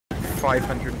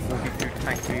542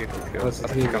 tank vehicle kills.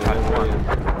 That's I a team, think I've had one.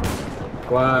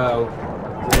 Wow.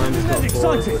 The man just got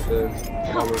forward with the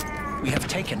bomber. We have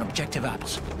taken objective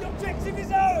apps. The objective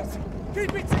is ours!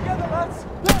 Keep it together, lads!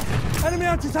 Enemy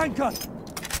anti-tanker!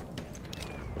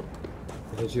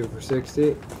 Hit you for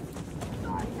 60.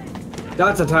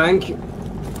 That's a tank!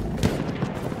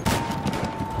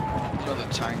 Another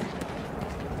tank.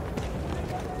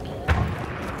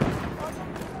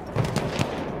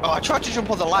 Oh, I tried to jump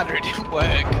on the ladder, it didn't work.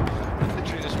 I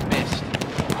literally just missed.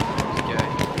 Okay.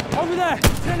 Over there!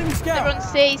 It's an enemy scout! They're on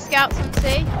C, scouts on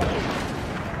C.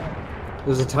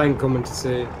 There's a tank coming to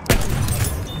see.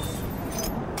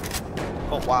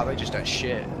 Oh wow, they just ate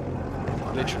shit.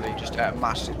 Literally just ate a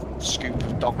massive scoop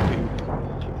of dog poop.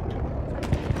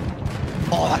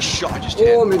 Oh, that shot I just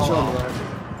hit. Oh, mid-shot.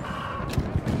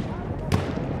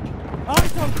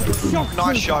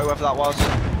 Nice shot, whoever that was.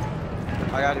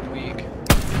 I had him weak.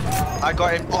 I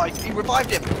got him. Oh, he revived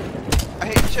him. I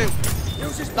hit him too.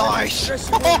 Nice. He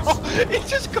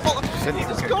just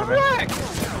got wrecked.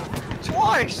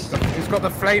 Twice. He's got the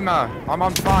flamer. I'm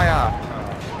on fire.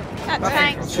 That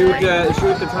tank. Shoot the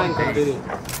tank on D.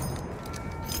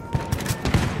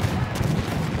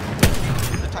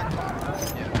 The tank on.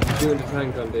 Yeah. Shoot the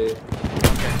tank on D.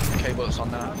 Okay, bullets on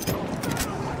that.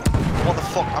 What the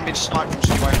fuck? I'm being sniped from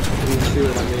somewhere. He's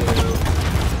shooting at me now.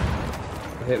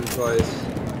 I hit him twice.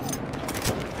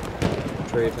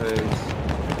 3 times.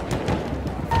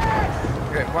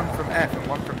 Get one from F and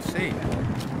one from C.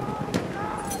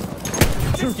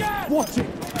 Watch it!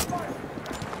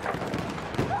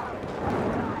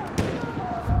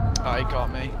 Oh, he got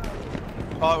me.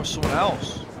 Oh, it was someone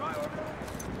else.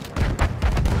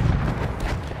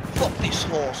 Fuck this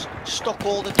horse. Stuck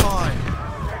all the time.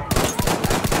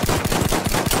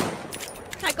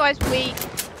 That guy's weak.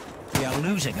 We are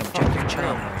losing objective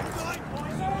Charlie.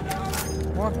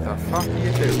 What the fuck are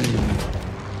you doing?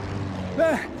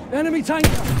 There! Enemy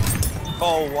tanker!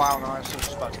 Oh wow, nice. I was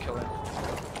just about to kill him.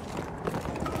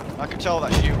 I could tell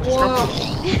that she was. Whoa!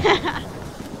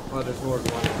 Oh, there's more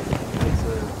than one.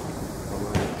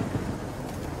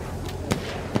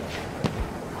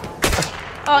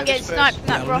 Oh, I'm getting sniped from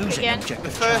that rock again. The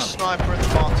first sniper in the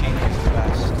Martini is the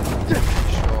best.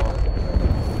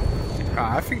 Sure.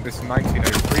 I think this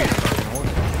 1903 is fucking awesome.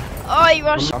 Oh, he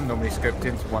rushed. I'm normally scoped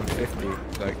into 150,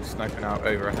 like sniping out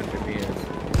over 100 meters.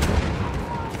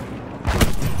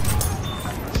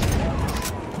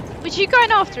 Was you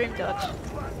going after him, Dodge?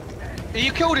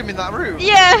 You killed him in that room?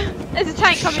 Yeah! There's a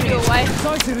tank coming your way.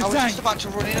 I was just about to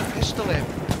run in and pistol him.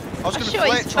 I was I going to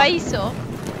shot his face off.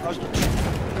 I was going to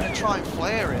try and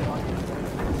flare him.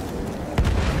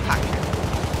 Hack him.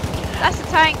 That's a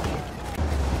tank.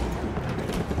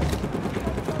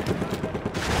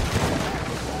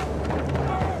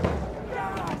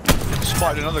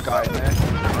 Spotted another guy in there.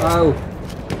 Ow!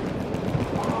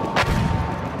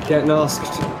 Getting asked.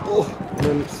 Oh! And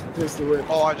then pistol whip.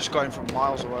 Oh, I just got him from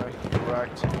miles away.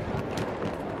 Correct.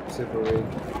 Super weak.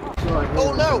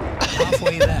 Oh no!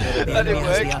 Halfway there. That didn't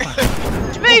work.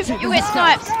 Move! You hit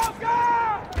snipes!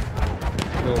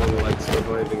 No one likes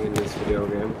surviving in this video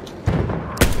game.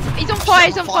 He's on fire,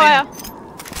 he's on fire!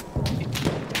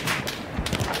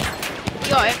 You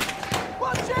got him.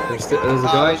 There's a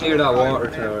guy near that water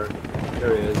tower.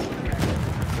 There he is. I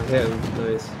hit him.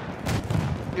 Nice.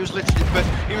 He was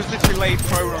literally laid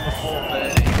prone on the floor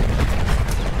there.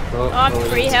 Oh, I'm oh,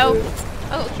 free that's help. good. I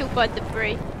got killed by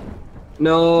debris.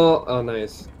 No! Oh,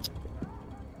 nice.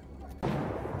 There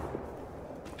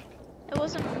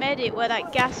wasn't a medic where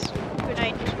that gas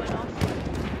grenade just went off.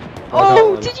 Oh, that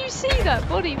Oh, one. did you see that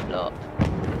body flop?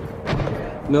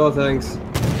 No thanks.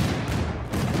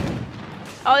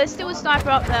 Oh, there's still a sniper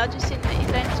up there. I just seen that his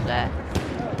lens flare.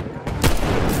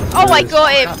 Oh, I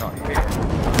got him!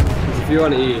 There's a few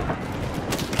on E.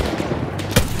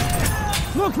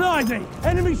 Look lively!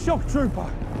 Enemy shock trooper!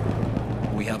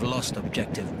 We have lost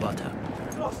objective butter.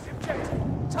 Lost the objective!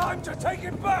 Time to take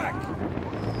it back!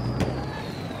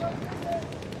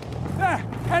 There!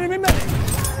 Enemy medic!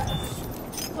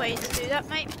 Way to do that,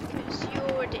 mate, because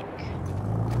you're a dick.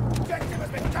 Objective has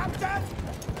been captured!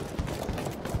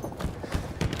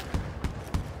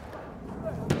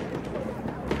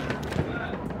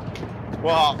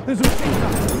 What? There's a teaser!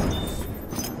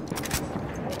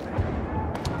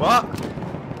 What?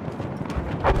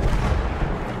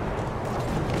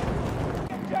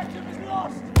 Objective is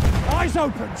lost! Eyes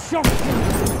open! Shock!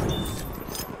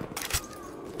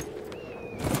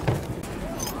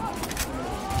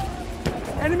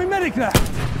 Enemy medic there!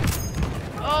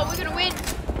 Oh, we're gonna win!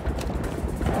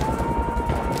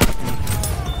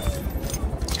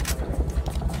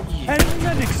 Enemy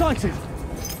medic sighted!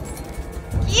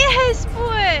 Yeah! Yes,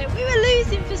 boy! We were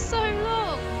losing for so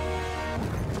long.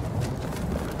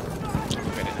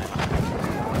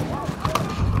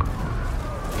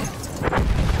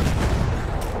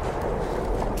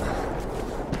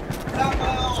 Down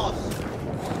my arse.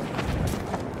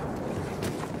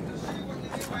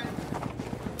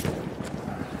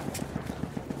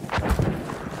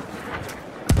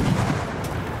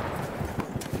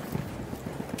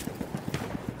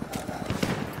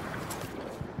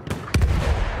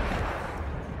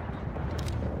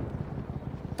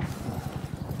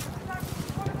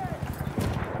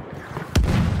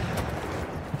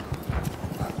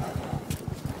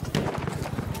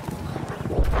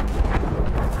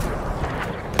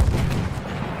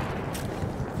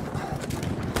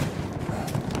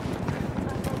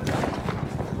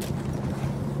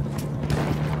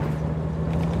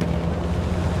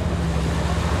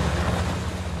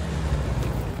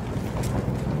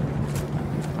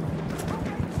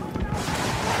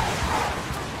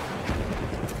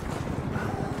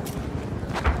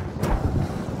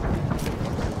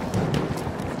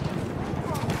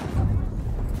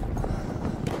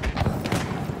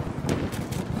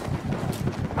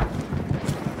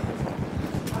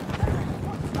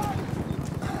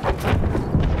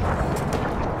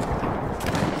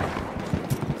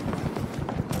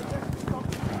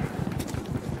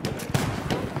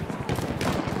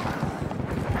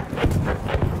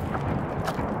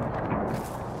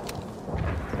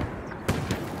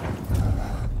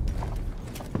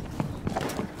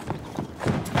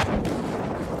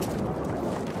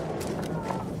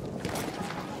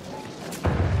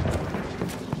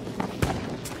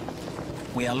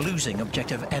 We are losing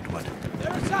objective Edward.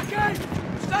 They're attacking!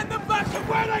 Stand them back to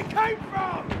where they came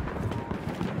from!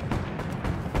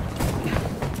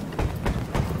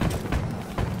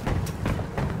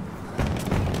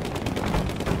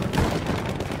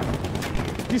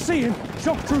 You see him?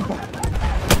 Shock trooper!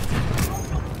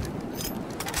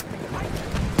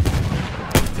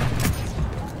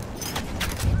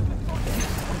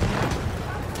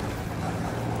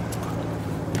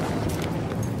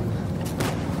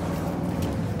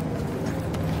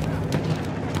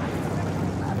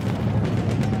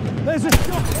 There's a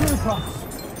shock trooper!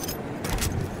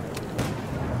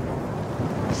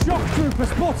 Shock trooper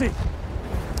spotted!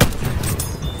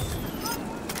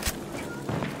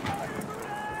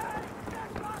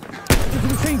 There's a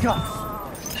machine gun!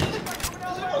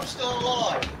 I'm still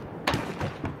alive.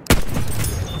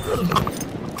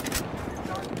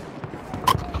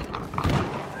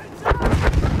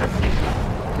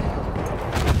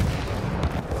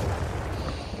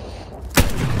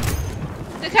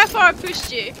 Look how far I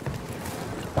pushed you.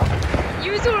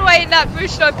 You was all the way in that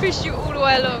bush and I pushed you all the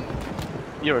way along.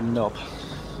 You're a knob.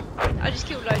 I just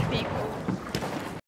killed a load of people.